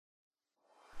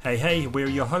Hey, we're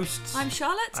your hosts. I'm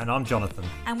Charlotte. And I'm Jonathan.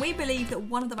 And we believe that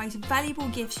one of the most valuable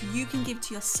gifts you can give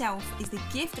to yourself is the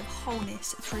gift of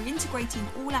wholeness through integrating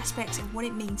all aspects of what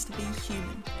it means to be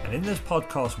human. And in this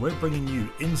podcast, we're bringing you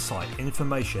insight,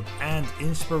 information, and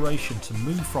inspiration to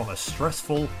move from a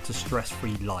stressful to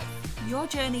stress-free life. Your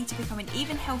journey to becoming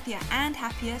even healthier and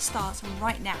happier starts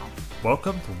right now.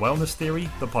 Welcome to Wellness Theory,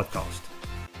 the podcast.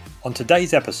 On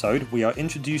today's episode, we are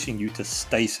introducing you to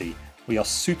Stacey. We are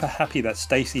super happy that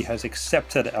Stacey has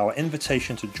accepted our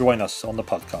invitation to join us on the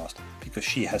podcast because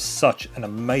she has such an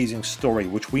amazing story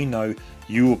which we know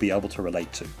you will be able to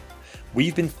relate to.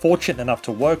 We've been fortunate enough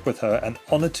to work with her and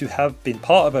honoured to have been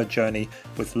part of her journey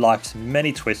with life's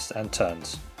many twists and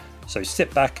turns. So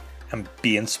sit back and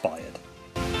be inspired.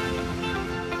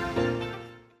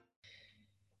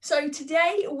 So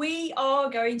today we are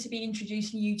going to be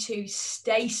introducing you to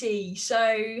Stacey.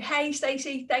 So hey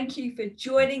Stacey, thank you for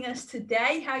joining us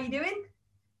today. How are you doing?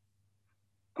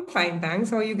 I'm fine,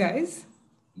 thanks. How are you guys?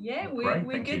 Yeah,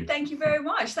 we're good. Thank you very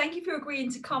much. Thank you for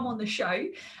agreeing to come on the show.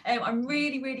 I'm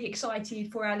really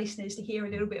excited for our listeners to hear a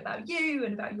little bit about you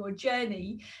and about your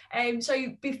journey. So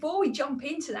before we jump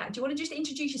into that, do you want to just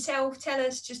introduce yourself? Tell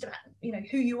us just about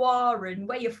who you are and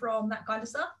where you're from, that kind of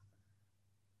stuff.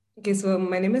 Okay, so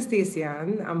my name is Stacey.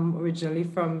 I'm originally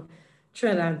from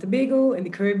Trinidad and Tobago in the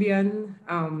Caribbean.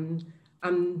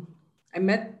 I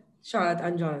met Charlotte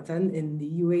and Jonathan in the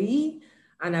UAE,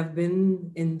 and I've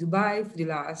been in Dubai for the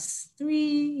last 3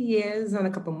 years and a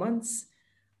couple months.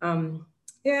 And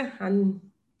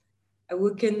I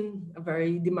work in a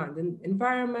very demanding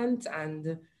environment,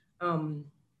 and I'm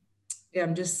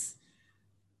just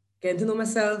getting to know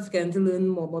myself, getting to learn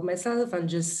more about myself, and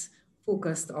just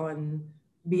focused on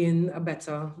being a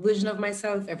better version of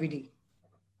myself every day.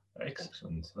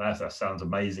 Excellent. That sounds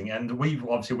amazing. And we've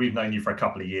known you for a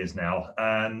couple of years now,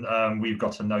 and we've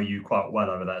got to know you quite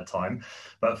well over that time.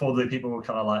 But for the people who are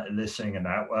kind of like listening and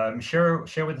that, share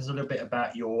with us a little bit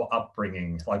about your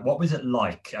upbringing. Like, what was it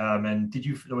like? And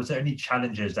was there any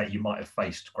challenges that you might have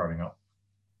faced growing up?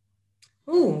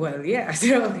 Oh, well, yeah.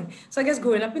 So I guess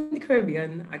growing up in the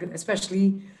Caribbean,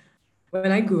 especially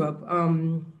when I grew up,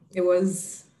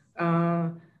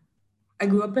 I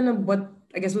grew up in what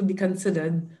I guess would be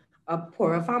considered a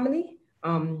poorer family.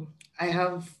 I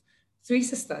have 3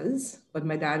 sisters, but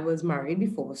my dad was married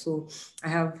before, so I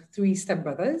have 3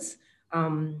 stepbrothers.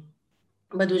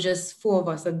 But it was just 4 of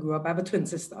us that grew up. I have a twin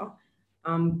sister.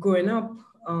 Growing up,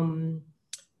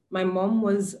 my mom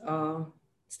was a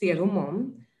stay-at-home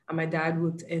mom, and my dad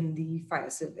worked in the fire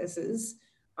services.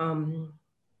 And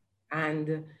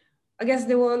I guess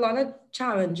there were a lot of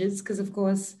challenges because, of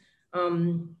course,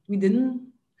 we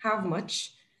didn't have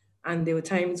much, and there were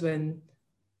times when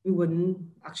we wouldn't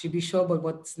actually be sure about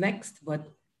what's next. But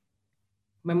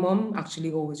my mom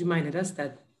actually always reminded us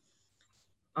that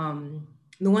no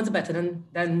one's better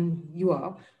than you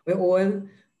are. We're all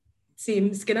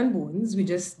same skin and bones. We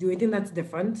just do anything that's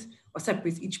different or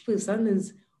separates each person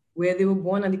is where they were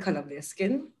born and the color of their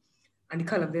skin. And the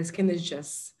color of their skin is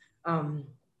just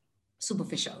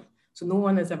superficial. So no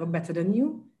one is ever better than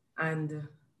you. And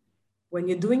when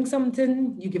you're doing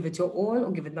something, you give it your all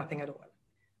or give it nothing at all.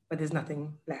 But there's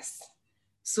nothing less.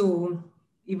 So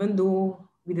even though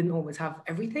we didn't always have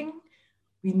everything,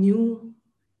 we knew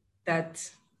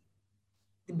that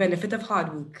the benefit of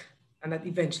hard work and that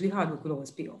eventually hard work will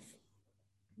always pay off.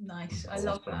 Nice. I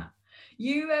love that.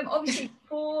 You obviously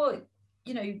before,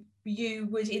 you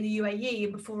was in the UAE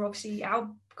and before obviously our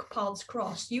paths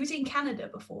crossed, you was in Canada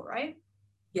before, right?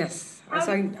 Yes.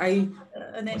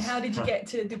 And then how did you get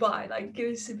to Dubai? Like,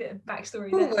 give us a bit of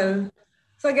backstory there. Well,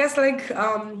 so I guess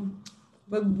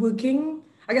working,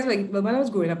 I guess when I was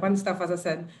growing up and stuff, as I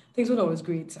said, things were always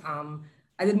great.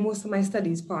 I did most of my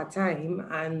studies part-time,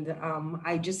 and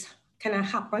I just kind of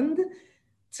happened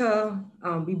to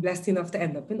be blessed enough to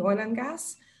end up in oil and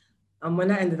gas. When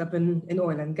I ended up in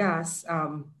oil and gas,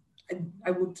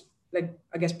 I worked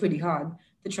pretty hard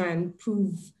to try and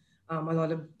prove a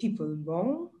lot of people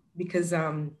wrong, because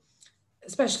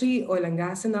especially oil and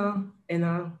gas in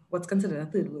a what's considered a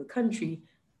third world country,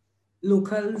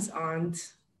 locals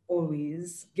aren't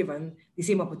always given the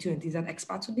same opportunities that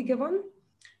expats would be given.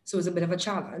 So it's a bit of a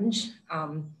challenge.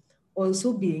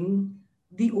 Also being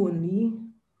the only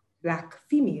Black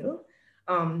female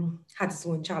had its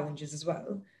own challenges as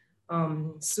well.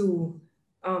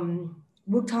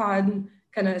 Worked hard,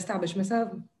 kind of established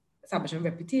a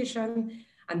reputation.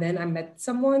 And then I met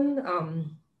someone,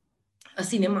 a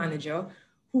senior manager,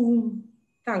 who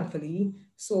thankfully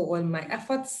saw all my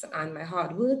efforts and my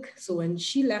hard work. So when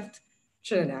she left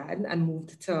Trinidad and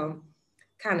moved to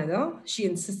Canada, she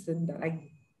insisted that I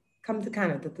come to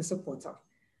Canada to support her.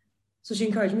 So she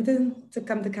encouraged me to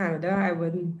come to Canada.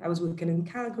 I was working in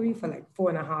Calgary for like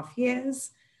 4.5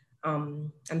 years.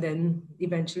 And then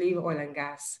eventually oil and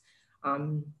gas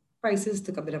prices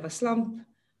took a bit of a slump.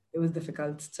 It was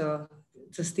difficult to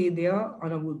stay there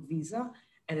on a work visa.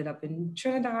 Ended up in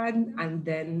Trinidad, and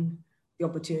then the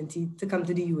opportunity to come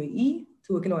to the UAE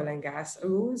to work in oil and gas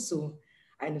arose. So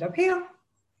I ended up here.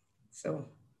 So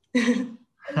I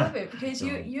love it because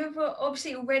you've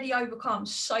obviously already overcome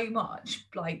so much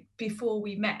like before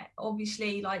we met.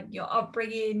 Obviously, like your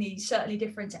upbringing is certainly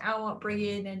different to our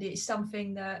upbringing, and it's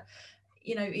something that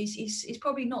is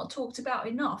probably not talked about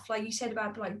enough. Like you said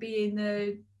about like being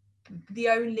the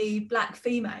only black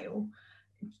female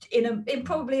in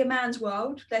probably a man's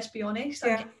world. Let's be honest.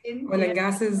 Yeah, oil and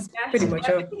gas is pretty much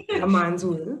a man's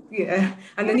world. Yeah,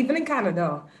 and then even in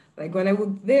Canada, like when I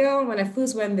worked there, when I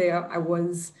first went there, I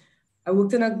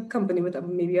worked in a company with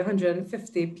maybe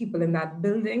 150 people in that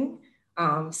building,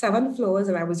 7 floors,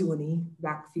 and I was the only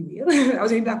black female. I was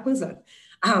the only black person.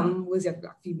 Was the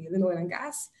black female in oil and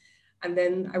gas, and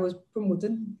then I was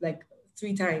promoted like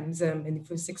 3 times in the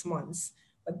first 6 months.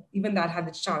 But even that had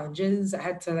its challenges. I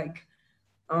had to like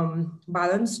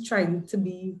balance trying to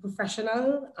be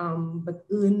professional, but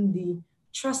earn the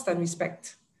trust and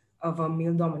respect of a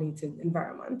male-dominated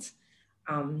environment.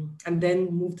 And then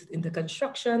moved into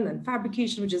construction and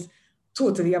fabrication, which is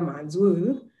totally a man's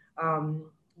world.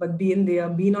 But being there,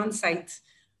 being on site,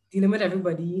 dealing with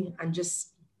everybody, and just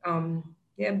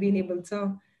being able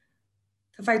to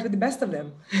fight with the best of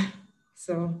them.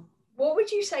 So. What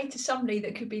would you say to somebody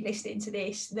that could be listening to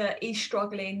this that is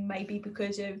struggling, maybe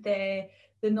because of they're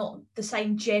not the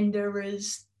same gender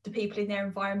as the people in their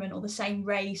environment or the same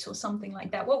race or something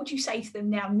like that? What would you say to them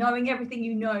now, knowing everything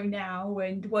you know now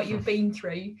and what you've been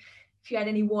through? If you had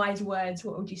any wise words,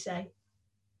 what would you say?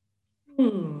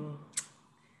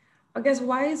 I guess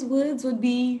wise words would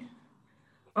be,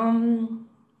 don't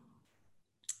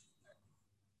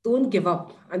give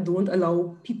up and don't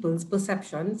allow people's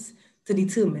perceptions to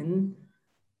determine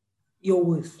your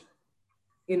worth.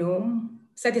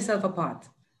 Set yourself apart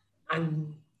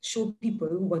and show people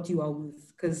what you are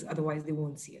worth, because otherwise they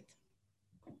won't see it.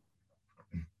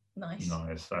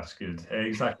 Nice, that's good.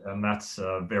 Exactly. And that's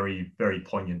a very, very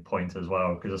poignant point as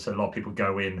well, because a lot of people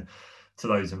go in to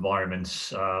those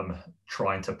environments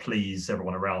trying to please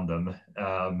everyone around them,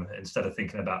 instead of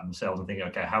thinking about themselves and thinking,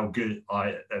 okay,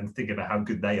 thinking about how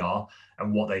good they are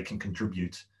and what they can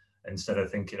contribute, instead of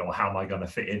thinking, how am I going to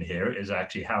fit in here? It is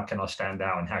actually, how can I stand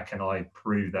out and how can I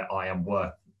prove that I am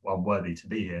worthy to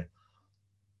be here?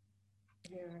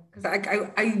 Yeah, because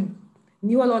I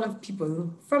knew a lot of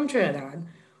people from Trinidad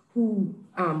who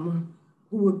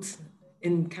worked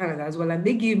in Canada as well, and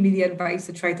they gave me the advice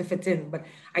to try to fit in, but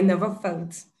I never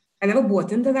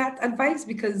bought into that advice,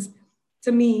 because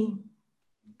to me,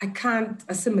 I can't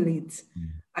assimilate.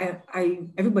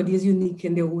 Everybody is unique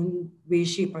in their own way,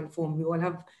 shape, and form. We all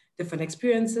have different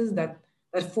experiences that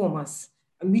form us,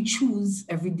 and we choose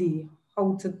every day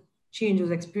how to change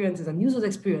those experiences and use those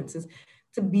experiences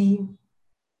to be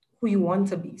who you want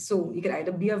to be. So you can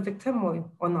either be a victim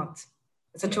or not.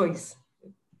 It's a choice.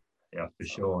 Yeah, for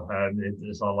sure. And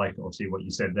it's not like, obviously, what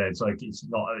you said there. It's like, it's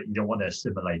not, you don't want to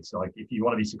assimilate. So like, if you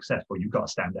want to be successful, you've got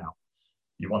to stand out.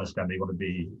 You want to stand out, you want to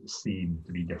be seen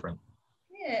to be different.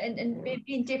 Yeah, and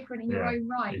being different in your own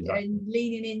right, exactly. And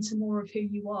leaning into more of who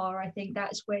you are. I think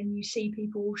that's when you see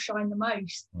people shine the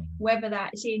most, whether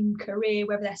that's in career,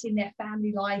 whether that's in their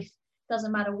family life.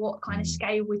 Doesn't matter what kind of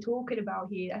scale we're talking about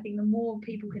here. I think the more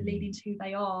people can lead into who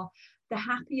they are, the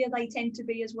happier they tend to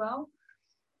be as well.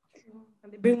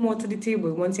 And they bring more to the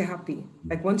table once you're happy.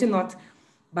 Like once you're not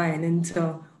buying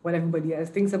into what everybody else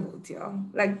thinks about you.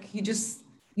 Like you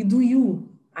do you,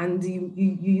 and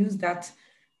you use that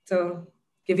to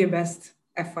give your best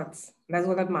efforts. That's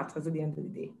all that matters at the end of the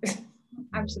day.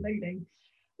 Absolutely.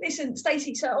 Listen,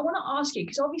 Stacey, so I want to ask you,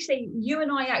 because obviously you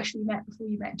and I actually met before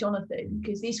you met Jonathan,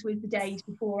 because this was the days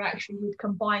before actually we'd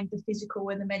combined the physical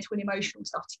and the mental and emotional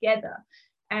stuff together.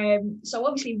 So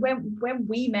obviously when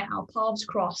we met, our paths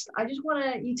crossed. I just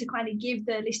want you to kind of give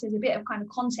the listeners a bit of kind of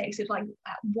context of like,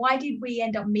 why did we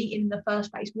end up meeting in the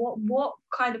first place? What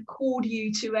kind of called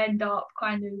you to end up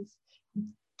kind of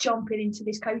jumping into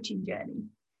this coaching journey?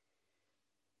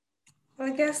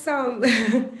 I guess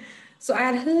so I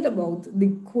had heard about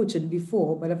the coaching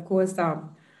before, but of course I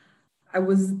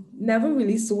was never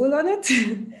really sold on it.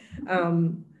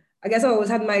 I guess I always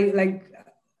had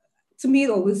to me,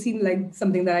 it always seemed like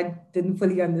something that I didn't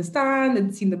fully understand.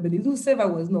 It seemed a bit elusive. I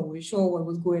wasn't always sure what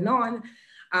was going on.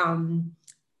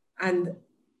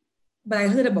 But I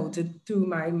heard about it through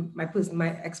my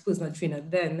ex-personal trainer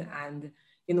then. And,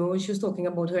 she was talking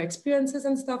about her experiences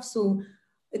and stuff. So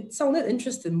it sounded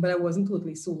interesting, but I wasn't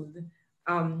totally sold.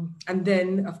 And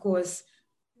then, of course,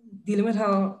 dealing with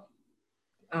her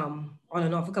on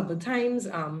and off a couple of times,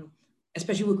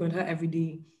 especially working with her every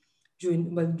day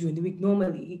during the week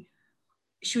normally,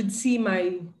 she would see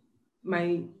my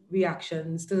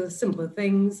reactions to simple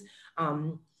things.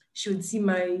 She would see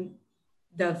my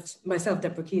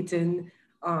self-deprecating,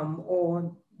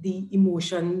 or the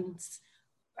emotions,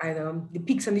 the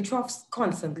peaks and the troughs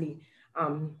constantly.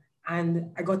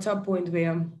 And I got to a point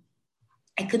where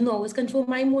I couldn't always control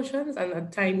my emotions, and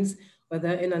at times,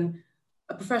 whether in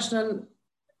a professional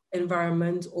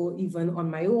environment or even on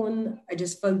my own, I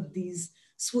just felt these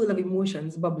swirl of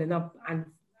emotions bubbling up,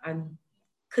 and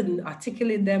couldn't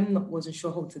articulate them, wasn't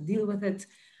sure how to deal with it.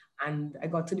 And I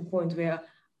got to the point where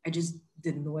I just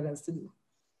didn't know what else to do.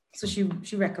 So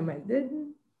she recommended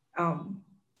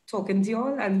talking to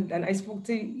y'all, and I spoke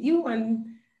to you, and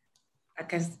I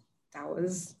guess that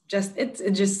was just it.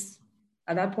 It just,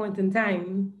 at that point in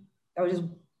time, that was just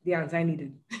the answer I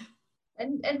needed.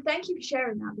 And thank you for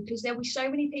sharing that, because there were so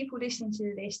many people listening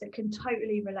to this that can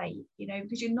totally relate,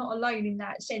 because you're not alone in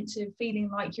that sense of feeling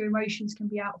like your emotions can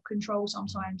be out of control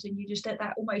sometimes, and you're just at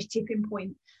that almost tipping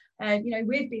point. And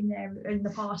we've been there in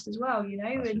the past as well,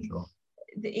 and sure.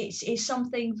 It's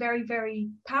something very, very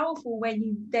powerful when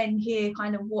you then hear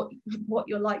kind of what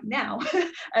you're like now.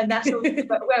 And that's where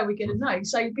we're going to know.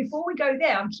 So before we go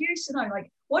there, I'm curious to know,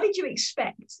 like, what did you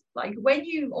expect? Like when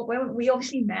we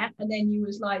obviously met, and then you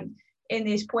was like in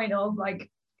this point of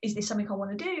like, is this something I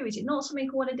want to do? Is it not something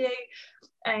I want to do?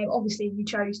 Obviously you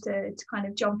chose to kind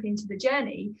of jump into the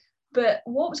journey, but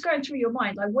what was going through your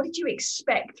mind? Like, what did you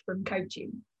expect from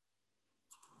coaching?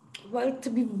 Well, to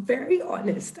be very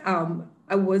honest,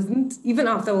 I wasn't, even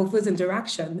after our first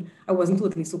interaction, I wasn't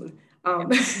totally sold.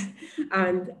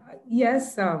 And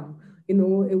yes,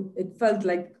 it felt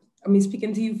like,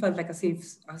 speaking to you felt like a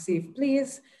safe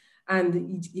place.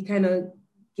 And you kind of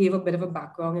gave a bit of a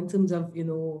background in terms of,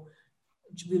 we'll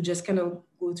just kind of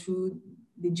go through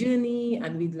the journey,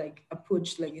 and we'd like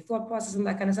approach like the thought process and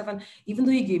that kind of stuff. And even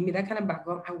though you gave me that kind of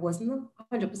background, I wasn't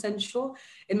 100% sure.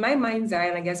 In my mind's eye,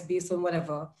 and I guess based on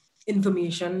whatever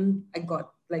information I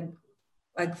got, like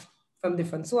from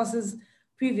different sources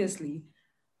previously,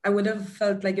 I would have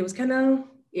felt like it was kind of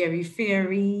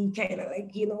airy-fairy, kind of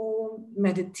like,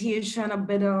 meditation, a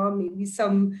bit of maybe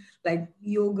some like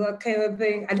yoga kind of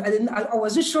thing. I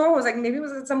wasn't sure. I was like, maybe it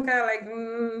was some kind of like,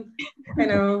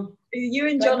 You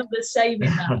and John are the same in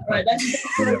that, right?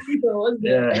 That's people, wasn't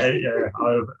it? Yeah.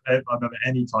 I remember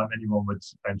any time anyone would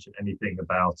mention anything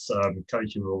about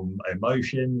coaching or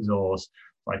emotions or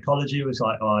psychology, it was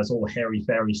like, oh, it's all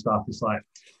hairy-fairy stuff. It's like,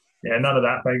 yeah, none of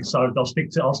that, thanks. So I'll stick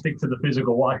to the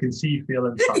physical, what I can see, feel,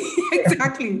 and touch.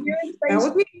 Exactly. You and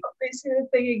Stacey got this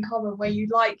thing in common where you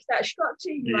like that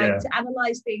structure, you like to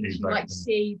analyze things, you like to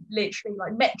see literally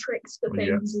like metrics for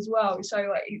things as well. So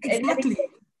like, exactly.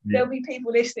 There'll be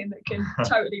people listening that can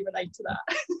totally relate to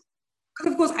that.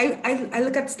 Because of course, I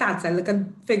look at stats, I look at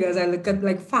figures, I look at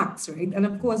like facts, right? And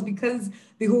of course, because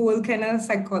the whole kind of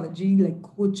psychology, like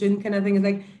coaching kind of thing is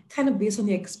like kind of based on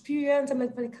the experience, I'm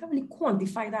like, but I can't really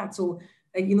quantify that. So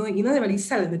like, you're not really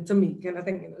selling it to me kind of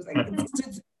thing. It's like,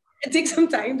 it takes some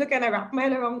time to kind of wrap my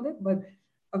head around it, but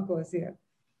of course, yeah.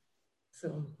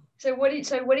 So what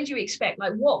did you expect?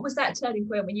 Like, what was that turning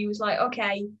point when you was like,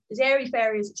 okay, as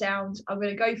airy-fairy as it sounds, I'm going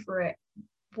to go for it?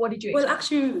 What did you expect? Well,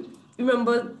 actually,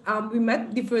 remember, we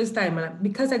met the first time, and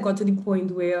because I got to the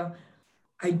point where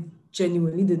I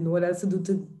genuinely didn't know what else to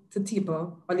do to taper,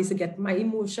 or at least to get my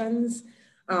emotions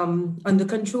under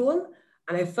control.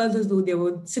 And I felt as though there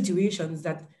were situations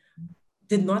that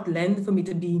did not lend for me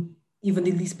to be even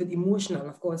the least bit emotional,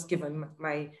 of course, given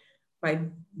my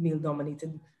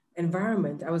male-dominated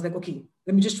environment. I was like, okay,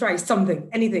 let me just try something,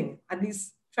 anything. At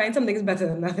least trying something is better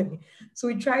than nothing. So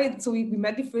we tried, so we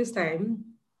met the first time,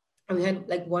 and we had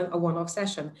like a one-off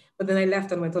session, but then I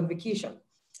left and went on vacation.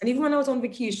 And even when I was on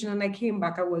vacation and I came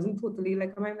back, I wasn't totally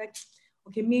like, I'm like,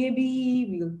 okay, maybe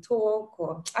we'll talk,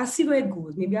 or I'll see where it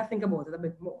goes. Maybe I'll think about it a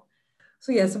bit more.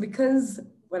 So yeah, so because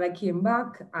when I came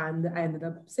back and I ended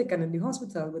up sick and in the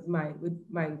hospital with my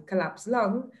collapsed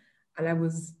lung, and I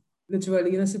was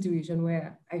literally in a situation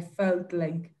where I felt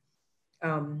like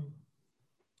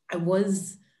I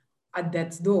was at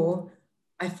death's door,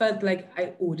 I felt like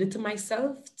I owed it to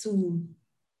myself to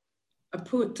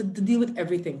deal with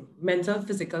everything, mental,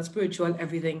 physical, spiritual,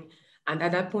 everything. And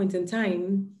at that point in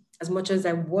time, as much as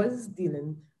I was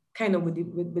dealing kind of with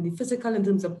the physical in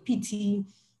terms of PT,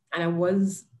 and I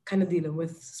was kind of dealing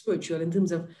with spiritual in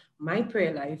terms of my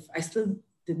prayer life, I still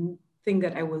didn't think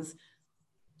that I was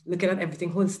looking at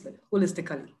everything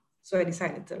holistically. So I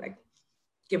decided to like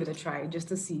give it a try just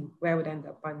to see where I would end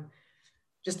up and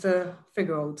just to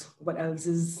figure out what else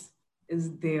is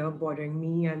there bothering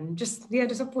me and just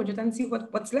approach it and see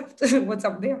what's left, what's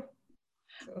up there.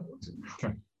 So.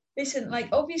 Listen, like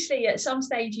obviously at some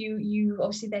stage you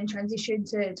obviously then transitioned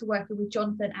to working with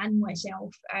Jonathan and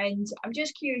myself, and I'm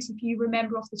just curious if you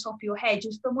remember off the top of your head,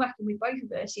 just from working with both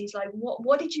of us, is like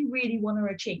what did you really want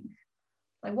to achieve?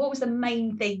 Like what was the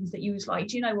main things that you was like,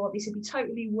 do you know what, this would be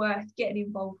totally worth getting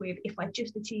involved with if I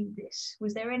just achieved this?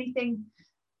 Was there anything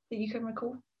that you can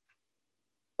recall?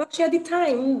 Actually, at the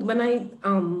time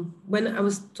when I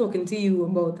was talking to you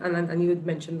about and you had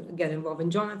mentioned getting involved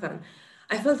in Jonathan,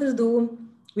 I felt as though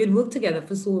we had worked together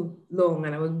for so long,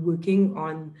 and I was working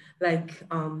on like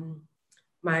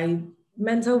my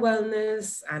mental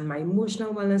wellness and my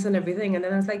emotional wellness and everything. And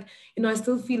then I was like, I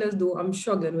still feel as though I'm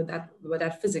struggling with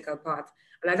that physical part.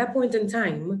 And at that point in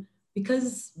time,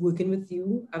 because working with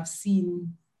you, I've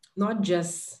seen not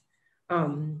just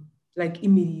like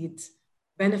immediate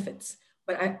benefits,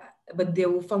 but there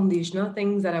were foundational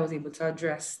things that I was able to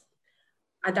address.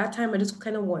 At that time, I just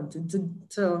kind of wanted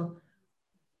to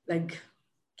like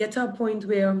get to a point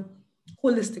where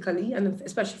holistically and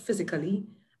especially physically,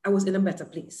 I was in a better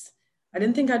place. I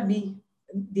didn't think I'd be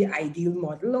the ideal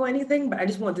model or anything, but I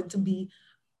just wanted to be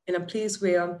in a place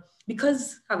where,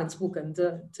 because having spoken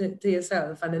to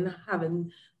yourself and then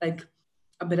having like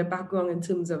a bit of background in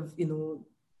terms of,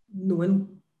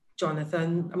 knowing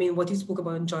Jonathan, I mean, what he spoke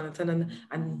about in Jonathan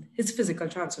and his physical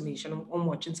transformation on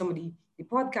watching some of the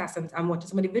podcasts and watching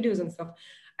some of the videos and stuff,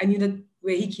 I knew that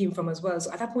where he came from as well.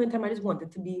 So at that point in time, I just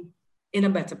wanted to be in a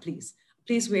better place, a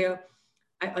place where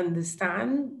I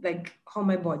understand like how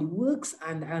my body works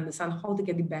and I understand how to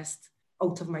get the best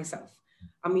out of myself.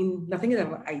 I mean, nothing is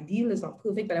ever ideal, it's not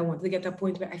perfect, but I wanted to get to a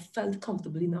point where I felt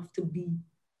comfortable enough to be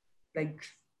like,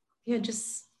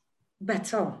 just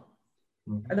better.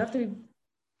 I'd have to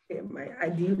be my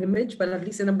ideal image, but at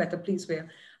least in a better place where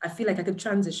I feel like I could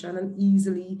transition and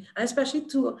easily, and especially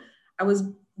I was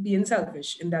being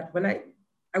selfish in that when I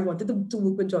wanted to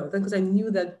work with Jonathan because I knew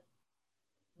that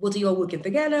both of you are working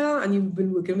together and you've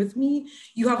been working with me.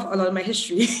 You have a lot of my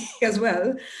history as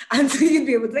well. And so you'd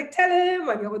be able to like tell him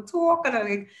and you would talk and I'm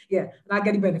like, yeah, and I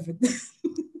get the benefit.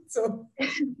 So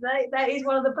that is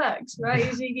one of the perks, right?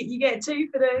 Is you get two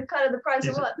for the kind of the price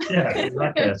of one. Yeah,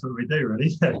 exactly. That's what we do,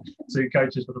 really. Two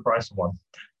coaches for the price of one.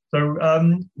 So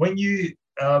when you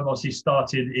obviously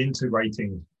started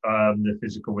integrating the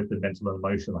physical with the mental and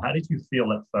emotional, how did you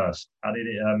feel at first? How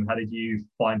did you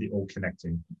find it all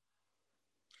connecting?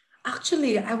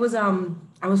 Actually, I was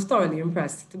thoroughly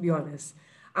impressed, to be honest.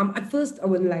 At first, I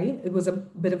wouldn't lie, it was a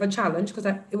bit of a challenge because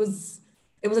it was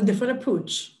a different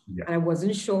approach, Yeah. and I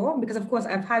wasn't sure because, of course,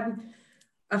 I've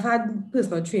had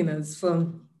personal trainers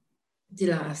for the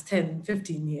last 10,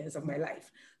 15 years of my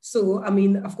life. So, I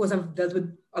mean, of course, I've dealt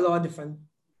with a lot of different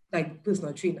like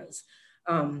personal trainers.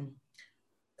 Um,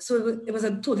 so it was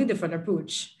a totally different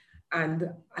approach.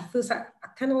 And at first, I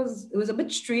kind of it was a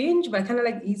bit strange, but I kind of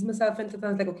like eased myself into it. I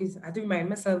was like, okay, so I had to remind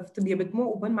myself to be a bit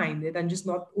more open-minded and just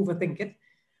not overthink it,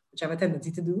 which I have a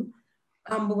tendency to do.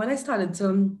 But when I started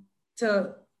to,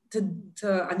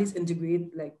 to at least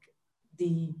integrate like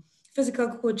the physical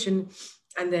coaching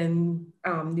and then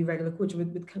the regular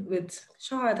coaching with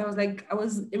Charlotte, I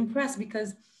was impressed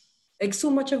because like so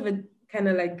much of it kind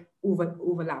of like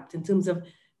overlapped in terms of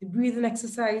the breathing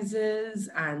exercises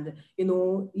and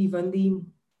even the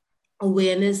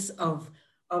awareness of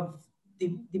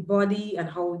the body and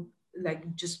how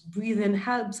like just breathing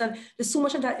helps, and there's so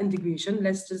much of that integration.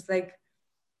 Let's just like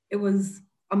it was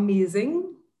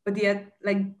amazing, but yet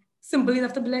like simple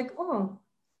enough to be like, oh,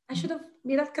 I should have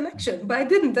made that connection, but I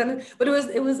didn't. But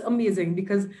it was amazing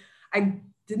because I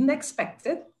didn't expect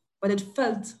it, but it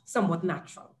felt somewhat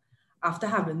natural after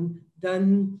having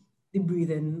done the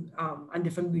breathing and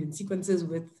different breathing sequences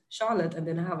with Charlotte, and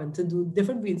then having to do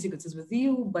different breathing sequences with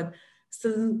you, but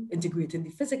still integrating the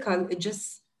physical. It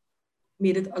just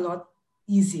made it a lot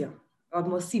easier, a lot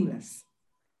more seamless.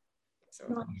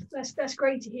 So. That's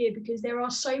great to hear, because there are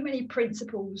so many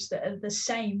principles that are the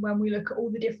same when we look at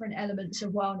all the different elements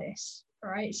of wellness,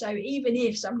 right? So even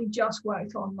if somebody just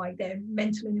worked on like their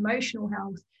mental and emotional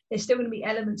health, there's still going to be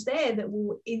elements there that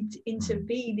will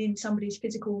intervene in somebody's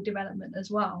physical development as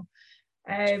well.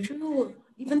 True.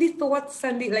 Even the thoughts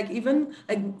and even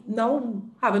like now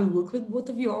having worked with both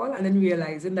of you all and then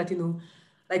realizing that,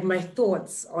 like my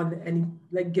thoughts on any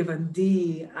like given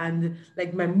day and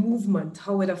like my movement,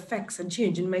 how it affects and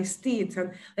changing my state,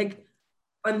 and like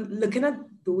on looking at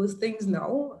those things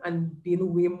now and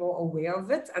being way more aware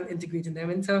of it and integrating them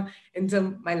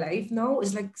into my life now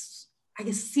is like I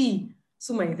can see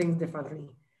so many things differently.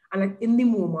 And like in the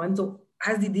moment, so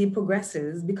as the day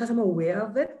progresses, because I'm aware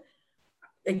of it,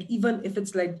 like even if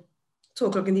it's like 2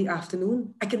 o'clock in the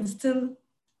afternoon, I can still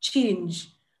change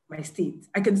my state.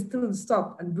 I can still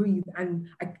stop and breathe, and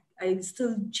I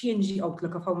still change the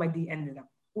outlook of how my day ended up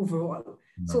overall.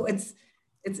 So it's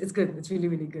good. It's really,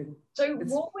 really good. So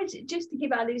what was it, just to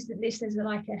give our listeners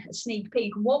like a sneak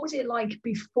peek, what was it like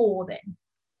before then?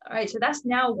 All right, so that's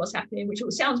now what's happening, which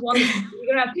sounds wonderful.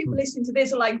 You're gonna have people listening to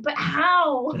this are like, but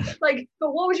how? Like,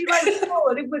 but what was you like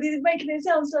before? It's making it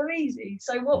sound so easy.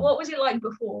 So what was it like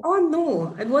before? Oh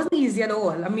no, it wasn't easy at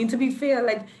all. I mean, to be fair,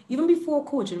 like even before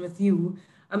coaching with you,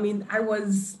 I mean, I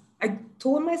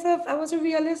told myself I was a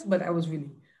realist, but I was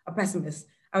really a pessimist.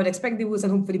 I would expect the worst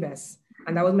and hope for the best.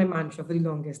 And that was my mantra for the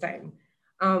longest time.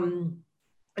 And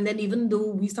then even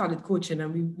though we started coaching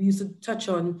and we used to touch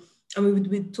on, and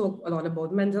we'd talk a lot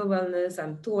about mental wellness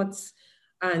and thoughts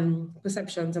and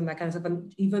perceptions and that kind of stuff,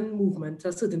 and even movement to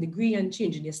a certain degree and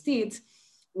changing your state.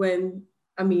 When,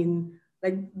 I mean,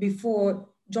 like before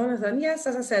Jonathan, yes,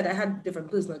 as I said, I had different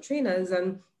personal trainers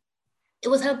and it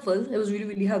was helpful. It was really,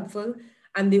 really helpful.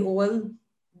 And they all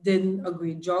did a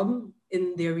great job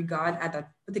in their regard at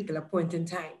that particular point in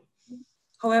time.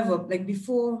 However, like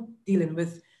before dealing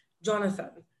with Jonathan,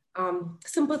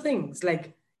 simple things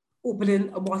like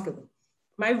opening a bottle,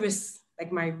 my wrist,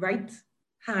 like my right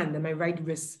hand and my right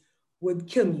wrist would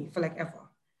kill me for like ever.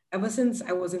 Ever since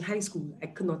I was in high school, I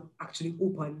could not actually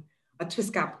open a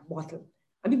twist cap bottle.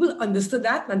 And people understood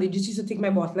that and they just used to take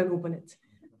my bottle and open it.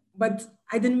 But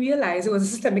I didn't realize it was a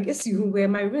systemic issue where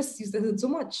my wrists used to hurt so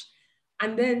much.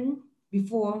 And then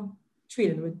before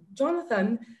training with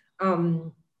Jonathan,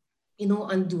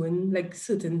 and doing like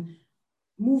certain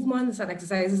movements and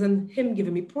exercises and him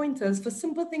giving me pointers for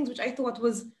simple things, which I thought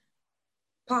was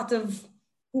part of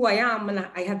who I am and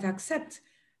I had to accept.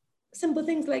 Simple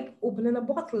things like opening a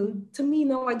bottle, to me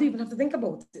now, I don't even have to think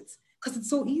about it because it's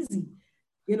so easy.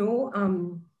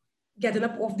 Getting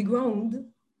up off the ground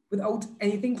without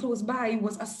anything close by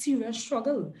was a serious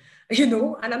struggle,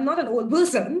 and I'm not an old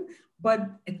person, but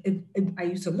I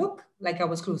used to look like I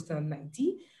was close to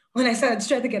 90 when I started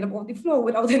trying to get up off the floor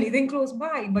without anything close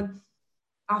by. But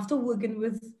after working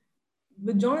with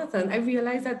Jonathan, I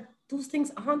realized that those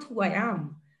things aren't who I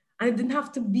am. And it didn't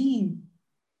have to be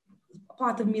a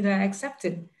part of me that I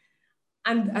accepted.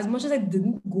 And as much as I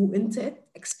didn't go into it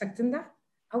expecting that,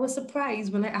 I was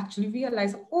surprised when I actually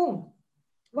realized, oh,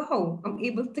 wow, I'm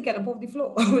able to get above the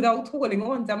floor without holding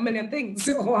on to a million things.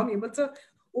 Or I'm able to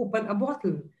open a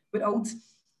bottle without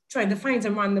trying to find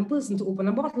some random person to open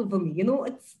a bottle for me.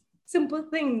 It's simple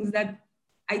things that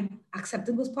I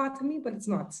accepted was part of me, but it's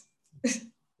not.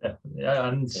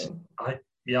 And so. I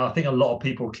think a lot of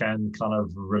people can kind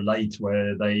of relate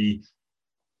where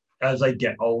as they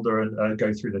get older and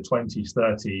go through the 20s,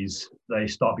 30s, they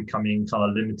start becoming kind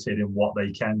of limited in what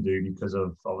they can do because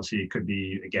of, obviously, it could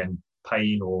be, again,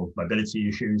 pain or mobility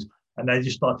issues. And they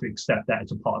just start to accept that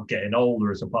it's a part of getting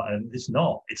older, and it's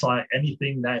not. It's like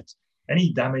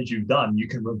any damage you've done, you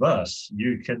can reverse.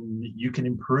 You can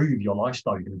improve your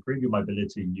lifestyle, you can improve your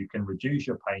mobility, you can reduce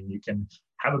your pain, you can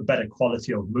have a better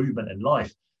quality of movement in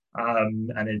life.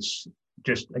 And it's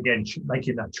just, again,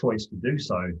 making that choice to do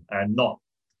so and not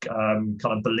kind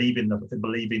of believing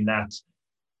that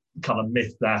kind of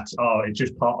myth that it's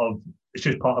just part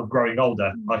of growing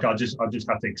older. Like I just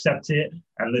have to accept it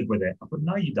and live with it. But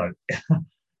no, you don't.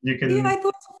 You can. Yeah, I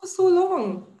thought so for so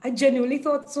long. I genuinely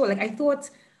thought so. Like I thought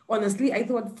 4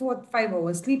 to 5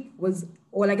 hours sleep was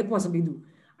all I could possibly do.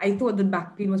 I thought that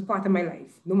back pain was part of my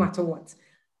life, no matter what.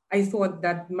 I thought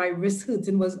that my wrist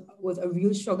hurting was a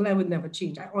real struggle I would never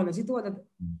change. I honestly thought that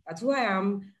that's who I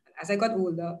am. As I got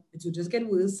older, it would just get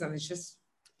worse and it's just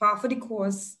part of the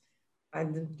course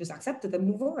and just accept it and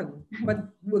move on. But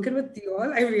working with you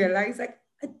all, I realized like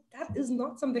that is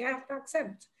not something I have to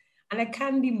accept. And I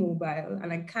can be mobile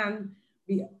and I can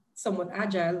be somewhat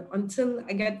agile until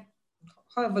I get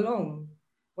however long,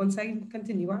 once I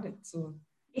continue at it. So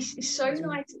it's so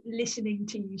nice listening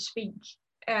to you speak.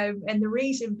 And the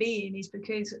reason being is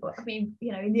because, I mean,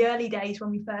 in the early days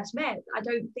when we first met, I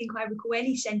don't think I recall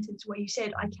any sentence where you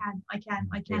said, I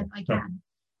can.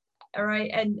 All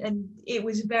right. And it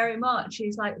was very much,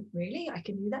 it's like, really? I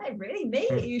can do that? Really? Me?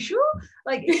 Are you sure?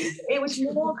 Like, it was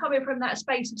more coming from that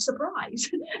space of surprise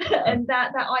and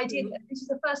that idea that this is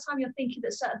the first time you're thinking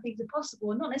that certain things are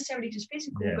possible, and not necessarily just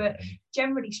physical, but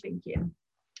generally speaking.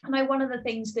 I know one of the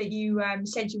things that you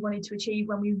said you wanted to achieve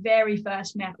when we very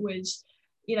first met was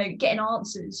getting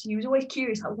answers. He was always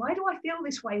curious, like, why do I feel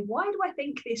this way? Why do I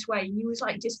think this way? And he was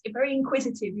like just very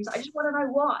inquisitive. He was like, I just want to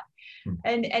know why.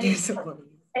 And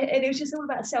it was just all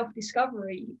about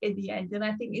self-discovery in the end. And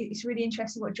I think it's really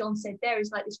interesting what John said there,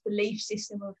 is like this belief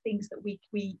system of things that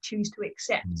we choose to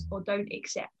accept or don't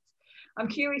accept. I'm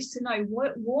curious to know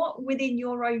what within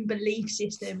your own belief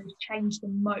system has changed the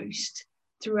most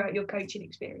throughout your coaching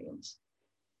experience.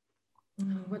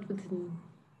 What within?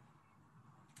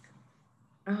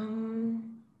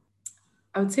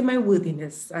 I would say my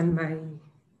worthiness and my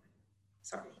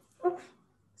sorry.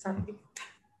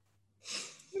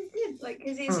 Like,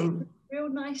 because it's a real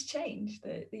nice change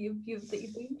that you've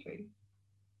been through.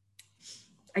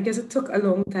 I guess it took a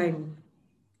long time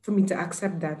for me to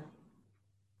accept that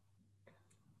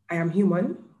I am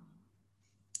human,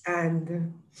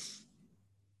 and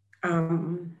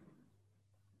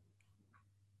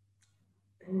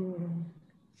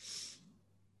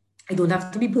I don't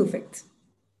have to be perfect,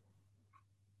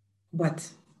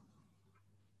 but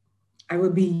I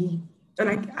will be,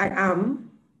 and I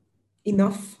am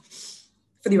enough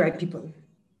for the right people,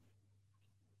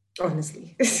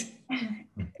 honestly.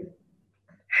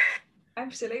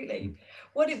 Absolutely.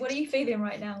 What are you feeling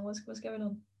right now? What's going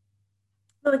on?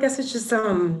 Well, I guess it's just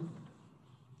I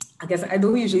guess I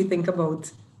don't usually think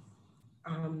about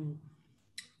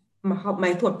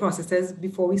my thought processes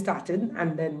before we started,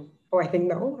 and then how I think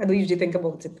now. I don't usually think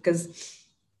about it because,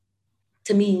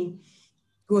 to me,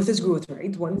 growth is growth,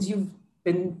 right? Once you've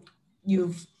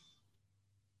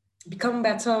become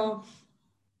better,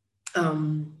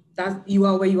 that you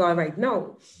are where you are right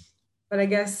now. But I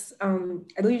guess I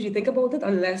don't usually think about it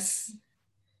unless,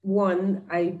 one,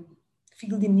 I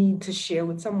feel the need to share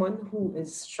with someone who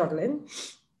is struggling,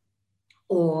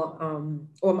 or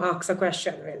I'm asked a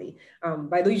question, really.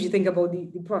 But I don't usually think about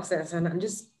the process, and I'm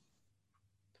just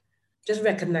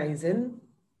recognizing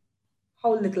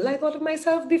how little I thought of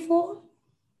myself before,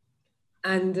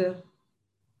 and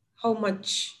how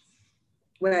much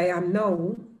where I am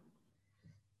now,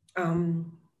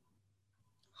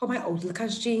 how my outlook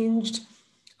has changed,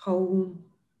 how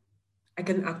I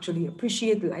can actually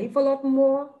appreciate life a lot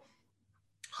more,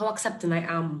 how accepting I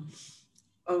am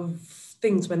of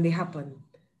things when they happen.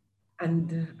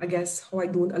 And I guess how I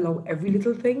don't allow every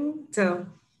little thing to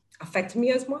affect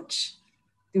me as much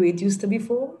the way it used to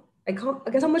before. I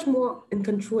guess how much more in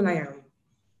control I am.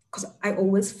 Because I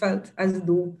always felt as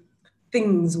though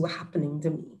things were happening to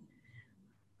me.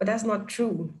 But that's not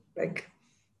true. Like,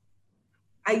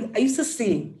 I used to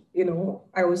say,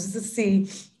 I was used to say,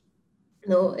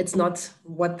 no, it's not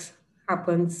what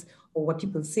happens or what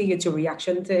people say, it's your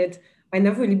reaction to it. I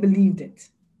never really believed it.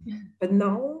 But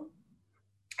now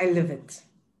I live it.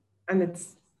 And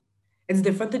it's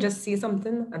different to just say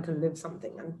something and to live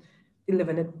something. And to live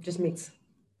in it just makes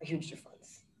a huge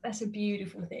difference. That's a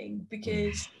beautiful thing,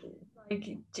 because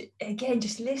like, again,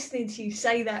 just listening to you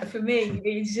say that, for me,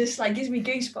 it's just like gives me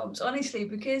goosebumps, honestly,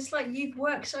 because like you've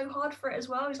worked so hard for it as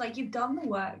well. It's like you've done the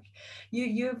work,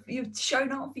 you've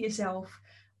shown up for yourself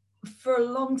for a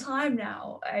long time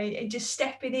now, and just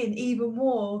stepping in even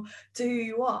more to who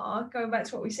you are, going back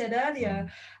to what we said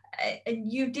earlier. And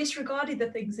you've disregarded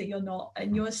the things that you're not,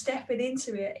 and you're stepping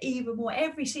into it even more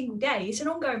every single day. It's an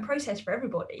ongoing process for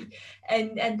everybody,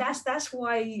 and that's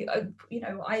why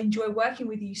I enjoy working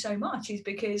with you so much, is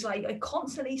because like I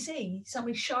constantly see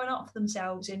somebody showing up for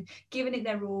themselves and giving it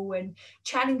their all, and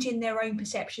challenging their own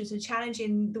perceptions and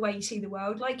challenging the way you see the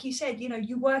world. Like you said,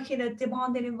 you work in a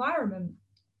demanding environment,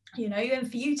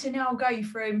 and for you to now go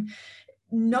from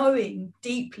knowing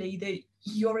deeply that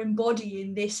you're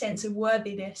embodying this sense of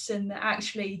worthiness, and that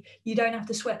actually you don't have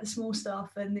to sweat the small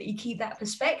stuff, and that you keep that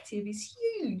perspective, is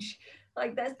huge.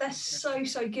 Like that's so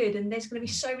good. And there's going to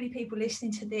be so many people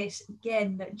listening to this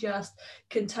again that just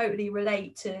can totally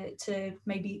relate to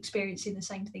maybe experiencing the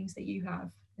same things that you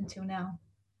have until now.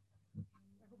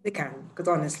 They can, because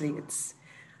honestly,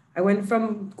 I went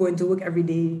from going to work every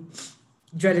day,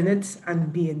 dreading it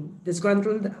and being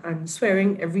disgruntled and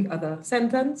swearing every other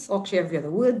sentence, or actually every other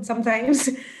word sometimes,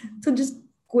 to just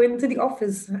going to the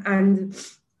office and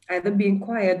either being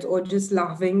quiet or just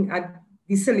laughing at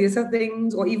the silliest of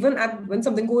things, or even at when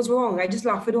something goes wrong, I just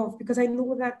laugh it off because I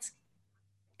know that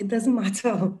it doesn't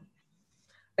matter.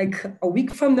 Like a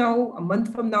week from now, a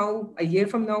month from now, a year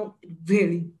from now, it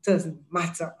really doesn't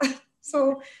matter.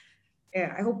 So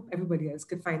yeah, I hope everybody else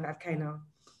could find that kind of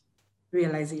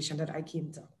realization that I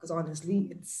came to. Because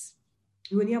honestly,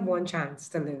 you only have one chance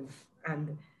to live,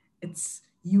 and it's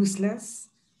useless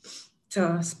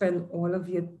to spend all of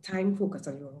your time focused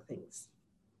on your own things.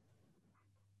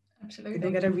 Absolutely. You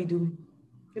don't get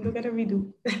a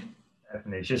redo.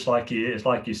 Definitely. It's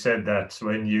like you said, that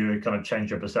when you kind of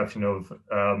change your perception of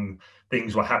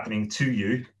things were happening to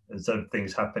you instead of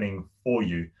things happening for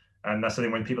you. And that's the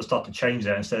thing, when people start to change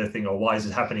that, instead of thinking, oh, why is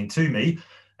this happening to me?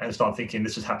 And start thinking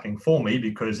this is happening for me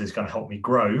because it's going to help me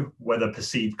grow, whether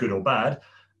perceived good or bad,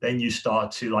 then you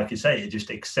start to, like you say, just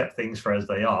accept things for as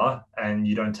they are, and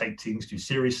you don't take things too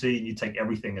seriously. You take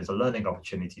everything as a learning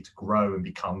opportunity to grow and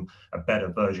become a better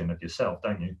version of yourself,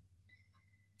 don't you?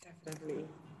 Definitely.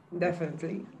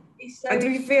 Definitely. So, and to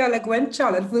be fair, like when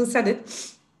Charlotte first said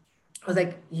it, I was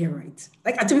like, you're right.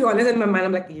 Like, and to be honest, in my mind,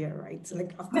 I'm like, yeah, right.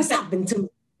 Like, of course, it happened to me.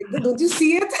 Like, don't you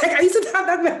see it? Like, I used to have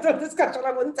that mental discussion.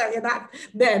 I wouldn't tell you that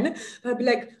then. I'd be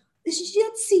like, is she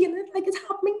not seeing it? Like, it's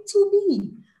happening to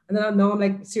me. And then now I'm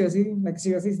like, seriously,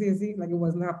 Stacey, like it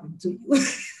wasn't happening to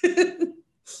you.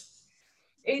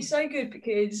 it's so good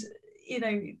because, you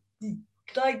know,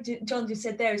 like John just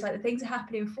said there, it's like the things are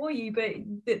happening for you, but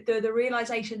the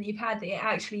realization that you've had that it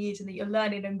actually is, and that you're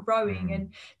learning and growing, and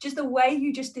just the way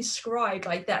you just described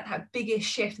like that biggest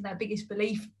shift and that biggest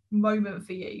belief moment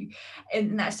for you,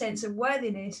 and that sense of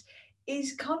worthiness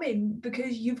is coming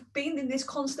because you've been in this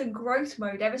constant growth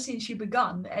mode ever since you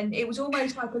begun. And it was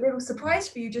almost like a little surprise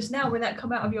for you just now when that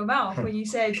come out of your mouth when you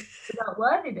said about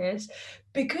worthiness,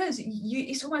 because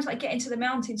it's almost like getting to the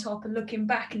mountaintop and looking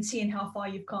back and seeing how far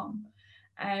you've come.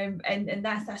 And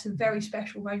that's a very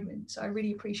special moment. So I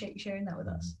really appreciate you sharing that with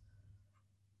us.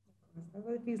 That's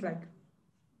what it feels like.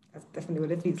 That's definitely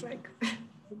what it feels like.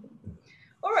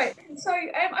 All right. So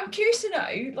I'm curious to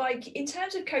know, like, in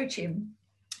terms of coaching,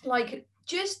 like,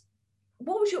 just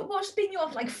what's been your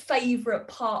like favorite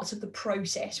parts of the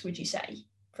process, would you say,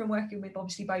 from working with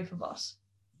obviously both of us?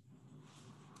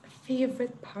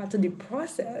 Favorite part of the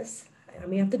process? I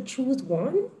may have to choose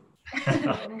one.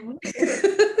 Well,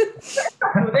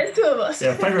 there's two of us.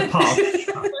 Yeah, favorite part.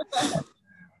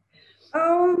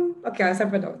 Okay, I'll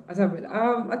separate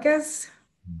out. I guess.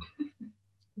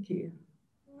 Okay.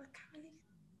 I can't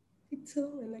really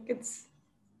tell. Like it's.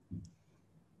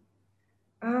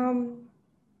 I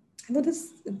know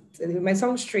it might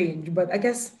sound strange, but I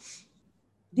guess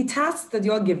the tasks that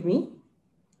y'all give me,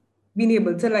 being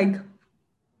able to like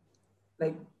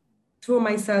throw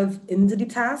myself into the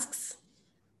tasks,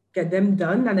 get them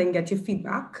done, and then get your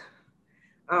feedback.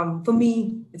 For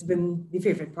me, it's been the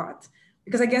favorite part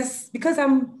because I guess because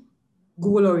I'm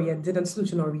goal oriented and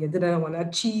solution oriented and I want to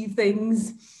achieve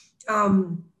things.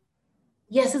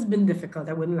 Yes, it's been difficult.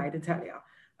 I wouldn't lie to tell you.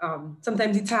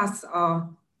 Sometimes the tasks are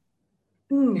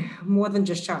more than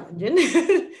just challenging.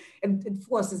 It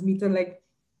forces me to like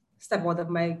step out of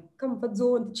my comfort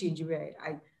zone to change the way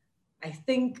I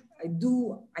think, I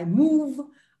do, I move.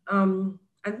 And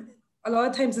a lot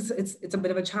of times it's a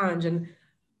bit of a challenge. And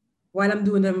while I'm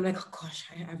doing them, I'm like, oh gosh,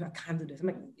 I can't do this. I'm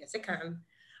like, yes, I can.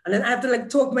 And then I have to like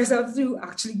talk myself through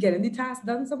actually getting the task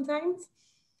done sometimes,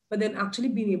 but then actually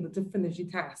being able to finish the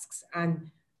tasks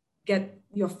and get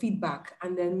your feedback.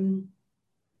 And then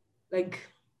like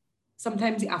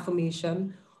sometimes the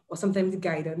affirmation or sometimes the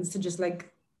guidance to just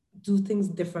like do things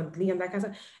differently. And like I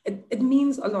said, it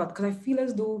means a lot because I feel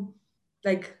as though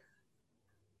like,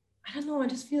 I don't know, I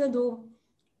just feel as though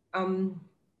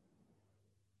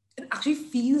it actually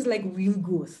feels like real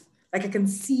growth. Like I can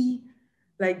see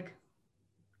like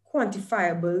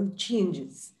quantifiable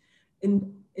changes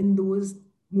in those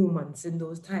moments, in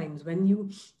those times when you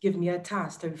give me a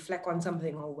task to reflect on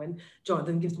something, or when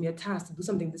Jonathan gives me a task to do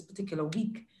something this particular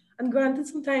week. And granted,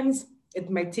 sometimes it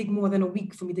might take more than a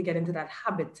week for me to get into that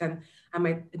habit, and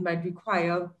it might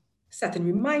require setting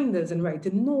reminders and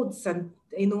writing notes, and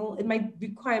it might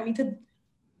require me to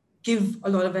give a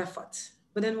lot of effort.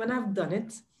 But then when I've done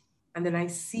it, and then I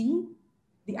see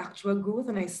the actual growth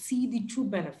and I see the true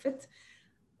benefit,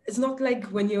 it's not like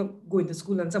when you're going to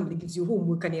school and somebody gives you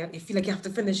homework and you feel like you have to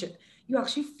finish it. You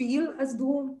actually feel as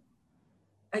though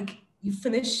like you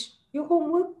finish your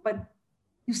homework, but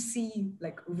you see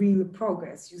like real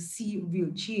progress. You see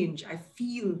real change. I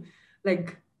feel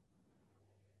like,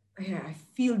 yeah, I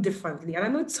feel differently. And I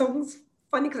know it sounds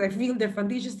funny because I feel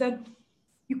differently. It's just that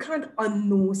you can't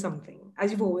unknow something,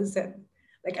 as you've always said.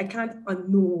 Like I can't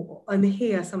unknow or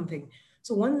unhear something.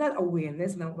 So once that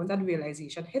awareness, now once that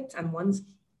realization hits, and once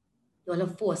you all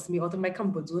have forced me out of my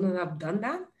comfort zone and I've done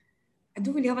that, I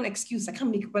don't really have an excuse. I can't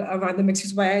make up a random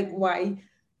excuse why I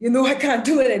can't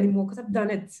do it anymore because I've done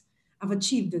it. I've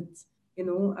achieved it.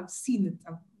 I've seen it.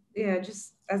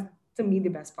 That's to me the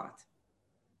best part.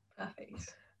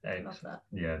 Perfect. Love that.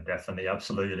 Yeah, definitely,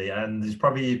 absolutely. And there's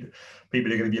probably people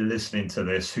who are going to be listening to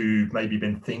this who maybe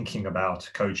been thinking about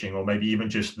coaching, or maybe even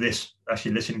just this,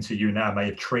 actually listening to you now may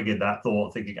have triggered that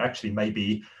thought, thinking actually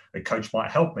maybe a coach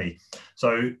might help me.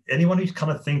 So anyone who's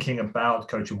kind of thinking about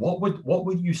coaching, what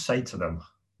would you say to them?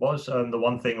 What's the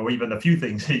one thing, or even a few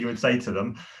things that you would say to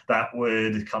them that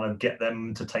would kind of get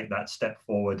them to take that step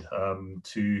forward,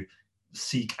 to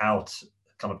seek out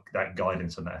kind of that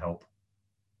guidance and that help?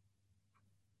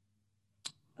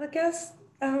 I guess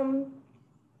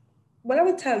what I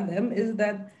would tell them is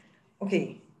that,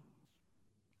 okay,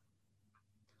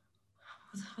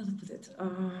 how to put it?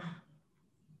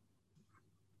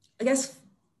 I guess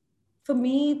for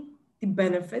me, the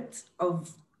benefit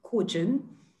of coaching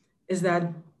is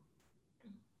that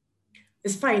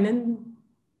is finding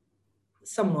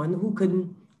someone who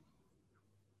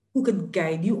could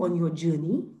guide you on your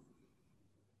journey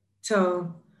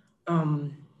to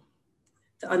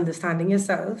to understanding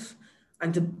yourself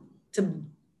and to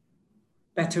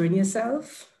bettering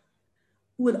yourself,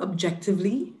 who would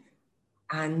objectively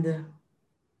and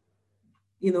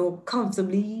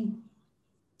comfortably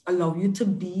allow you to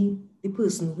be the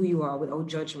person who you are without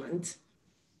judgment.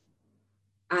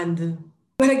 And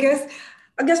but I guess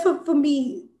for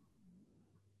me,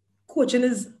 coaching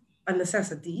is a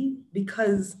necessity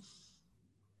because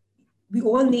we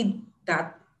all need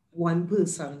that one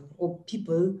person or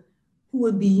people who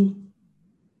will be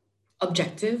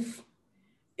objective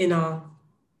in a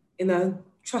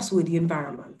trustworthy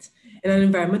environment, in an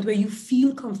environment where you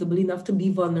feel comfortable enough to be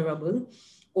vulnerable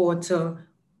or to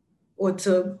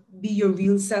be your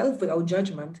real self without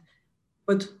judgment.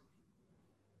 But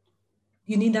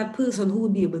you need that person who will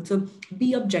be able to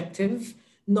be objective,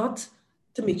 not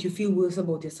to make you feel worse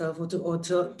about yourself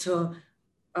to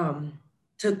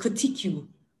critique you,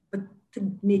 but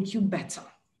to make you better.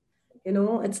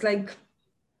 It's like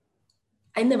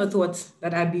I never thought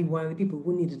that I'd be one of the people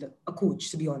who needed a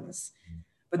coach, to be honest.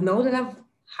 But now that I've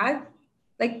had,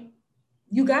 like,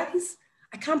 you guys,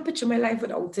 I can't picture my life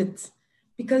without it,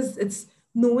 because it's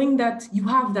knowing that you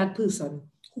have that person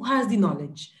who has the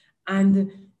knowledge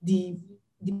and the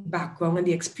background and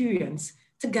the experience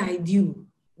to guide you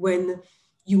when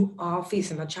you are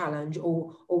facing a challenge,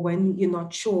 or when you're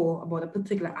not sure about a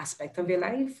particular aspect of your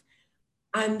life.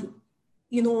 And,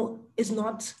 it's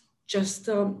not just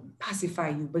to pacify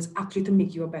you, but it's actually to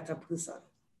make you a better person.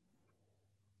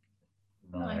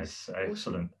 Nice.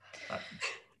 Excellent.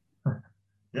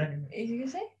 Yeah. Are you going to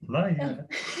say? No, yeah.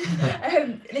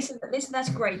 Listen, that's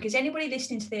great, because anybody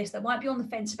listening to this that might be on the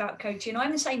fence about coaching,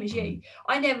 I'm the same as you.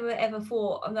 I never ever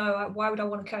thought, oh, no, why would I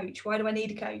want a coach? Why do I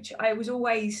need a coach? I was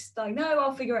always like, no,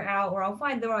 I'll figure it out, or I'll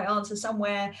find the right answer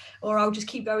somewhere, or I'll just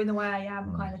keep going the way I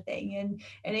am, kind of thing.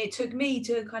 And it took me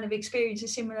to kind of experience a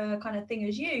similar kind of thing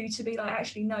as you, to be like,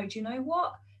 actually, no, do you know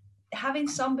what? Having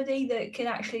somebody that can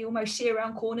actually almost see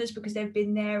around corners because they've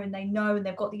been there and they know and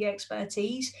they've got the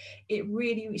expertise, it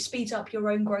really speeds up your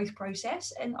own growth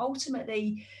process. And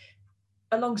ultimately,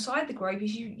 alongside the growth,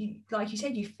 is you like you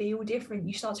said, you feel different.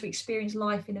 You start to experience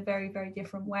life in a very, very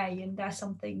different way, and that's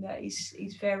something that is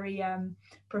very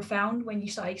profound when you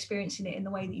start experiencing it in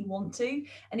the way that you want to,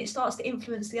 and it starts to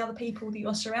influence the other people that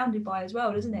you're surrounded by as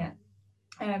well, doesn't it?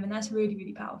 And that's really,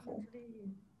 really powerful.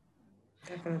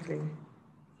 Definitely.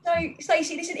 So,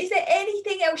 Stacey, listen, is there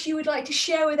anything else you would like to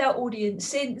share with our audience,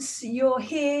 since you're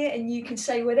here and you can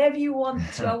say whatever you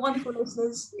want to our wonderful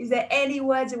listeners? Is there any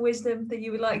words of wisdom that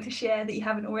you would like to share that you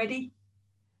haven't already?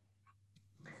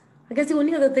 I guess the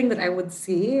only other thing that I would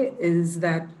say is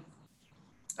that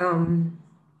the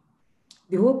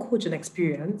whole coaching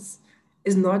experience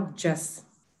is not just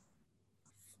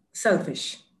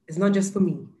selfish. It's not just for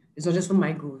me. It's not just for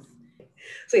my growth.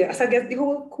 So yeah, so I guess the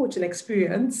whole coaching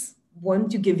experience,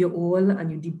 once you give your all and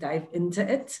you deep dive into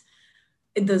it,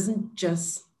 it doesn't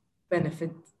just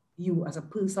benefit you as a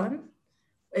person.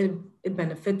 It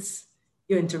benefits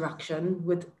your interaction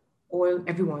with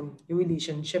everyone, your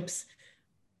relationships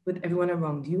with everyone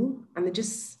around you. And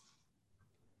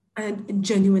it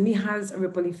genuinely has a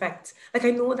ripple effect. Like,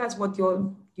 I know that's what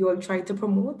you're trying to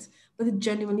promote, but it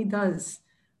genuinely does.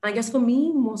 And I guess for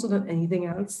me, more so than anything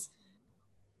else,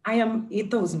 I am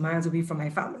 8,000 miles away from my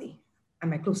family and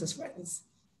my closest friends.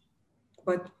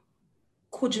 But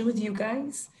coaching with you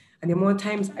guys, and the more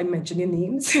times I mention your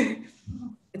names,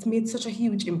 it's made such a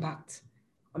huge impact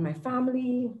on my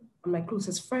family, on my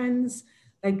closest friends.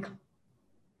 Like,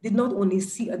 they not only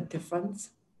see a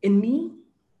difference in me,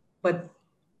 but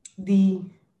me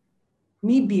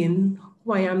being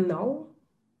who I am now,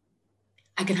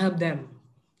 I can help them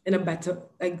in a better,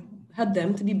 like, help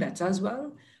them to be better as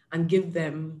well, and give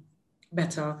them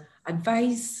better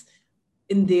advice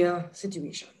in their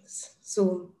situations.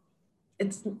 So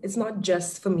it's not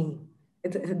just for me.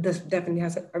 It definitely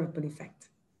has a ripple effect.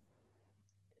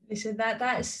 Listen,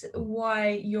 that's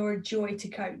why you're a joy to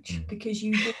coach, because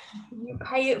you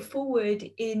pay it forward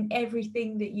in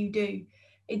everything that you do.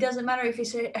 It doesn't matter if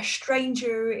it's a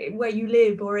stranger where you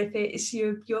live or if it's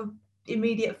your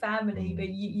immediate family, but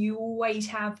you always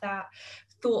have that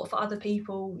thought for other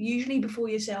people, usually before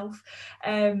yourself.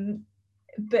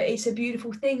 But it's a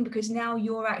beautiful thing because now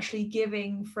you're actually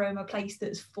giving from a place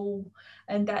that's full,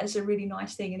 and that is a really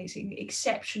nice thing, and it's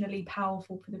exceptionally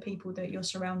powerful for the people that you're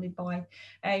surrounded by.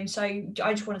 So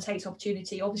I just want to take this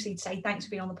opportunity, obviously, to say thanks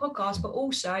for being on the podcast, but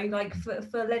also like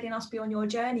for letting us be on your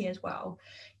journey as well.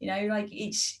 You know, like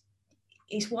it's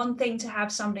one thing to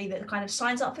have somebody that kind of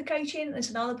signs up for coaching. It's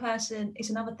another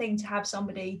thing to have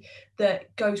somebody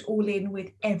that goes all in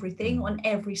with everything on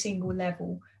every single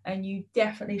level. And you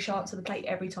definitely show up to the plate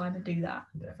every time and do that.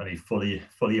 Definitely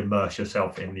fully immerse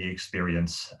yourself in the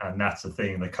experience. And that's the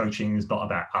thing. The coaching is not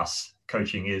about us.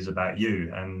 Coaching is about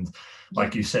you. And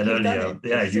like you said earlier,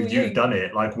 you've done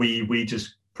it. Like we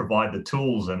just provide the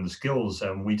tools and the skills,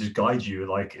 and we just guide you.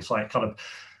 Like it's like kind of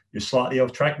you're slightly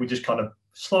off track. We just kind of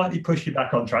slightly push you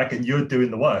back on track, and you're doing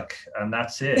the work. And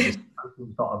that's it. It's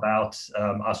not about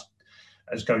us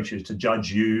as coaches to judge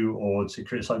you or to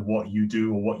criticize what you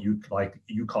do or what you like.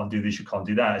 You can't do this, you can't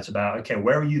do that. It's about, okay,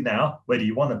 where are you now? Where do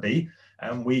you want to be?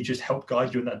 And we just help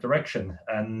guide you in that direction.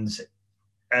 And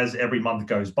as every month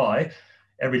goes by,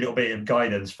 every little bit of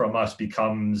guidance from us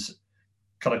becomes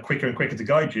kind of quicker and quicker to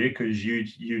guide you, because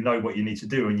you know what you need to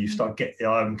do, and you start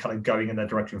kind of going in that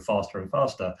direction faster and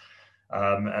faster.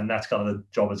 And that's kind of the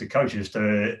job as a coach, is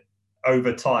to,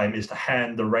 over time, is to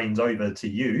hand the reins over to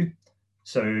you.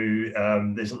 So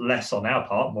there's less on our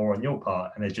part, more on your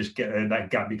part, and it just that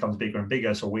gap becomes bigger and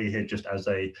bigger. So we're here just as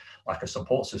a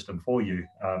support system for you.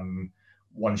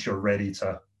 Once you're ready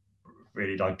to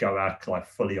really like go out like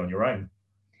fully on your own.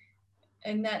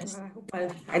 And that's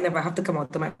I never have to come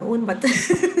out to my own, but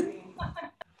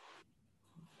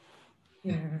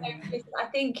yeah. I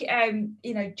think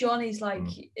John is like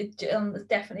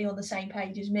definitely on the same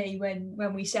page as me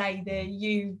when we say that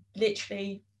you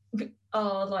literally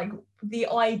are like the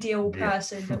ideal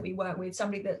person that we work with,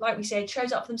 somebody that, like we said,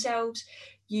 shows up for themselves.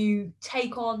 You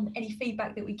take on any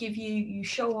feedback that we give you, you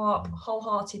show up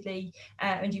wholeheartedly,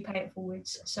 and you pay it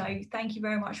forwards. So thank you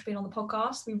very much for being on the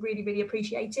podcast. We really, really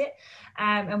appreciate it.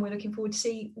 And we're looking forward to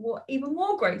see what even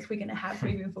more growth we're going to have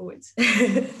moving forwards.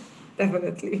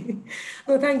 Definitely.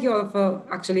 Well, thank you all for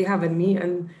actually having me,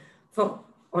 and for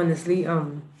honestly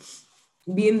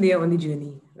being there on the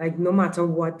journey. Like no matter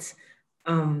what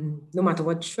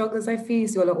struggles I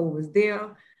face, you all are always there.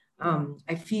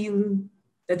 I feel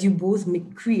that you both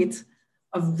create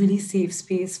a really safe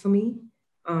space for me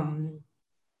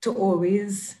to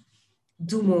always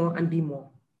do more and be more.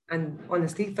 And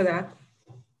honestly, for that,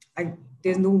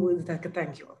 there's no words that I could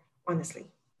thank you all, honestly.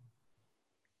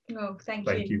 Oh, thank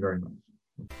you. Thank you very much.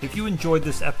 If you enjoyed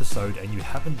this episode and you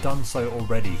haven't done so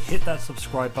already, hit that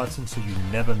subscribe button so you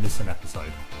never miss an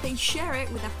episode. Then share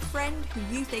it with a friend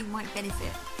who you think might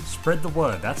benefit. Spread the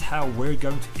word. That's how we're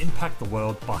going to impact the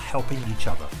world, by helping each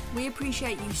other. We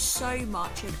appreciate you so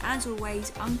much, and as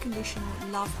always, unconditional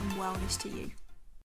love and wellness to you.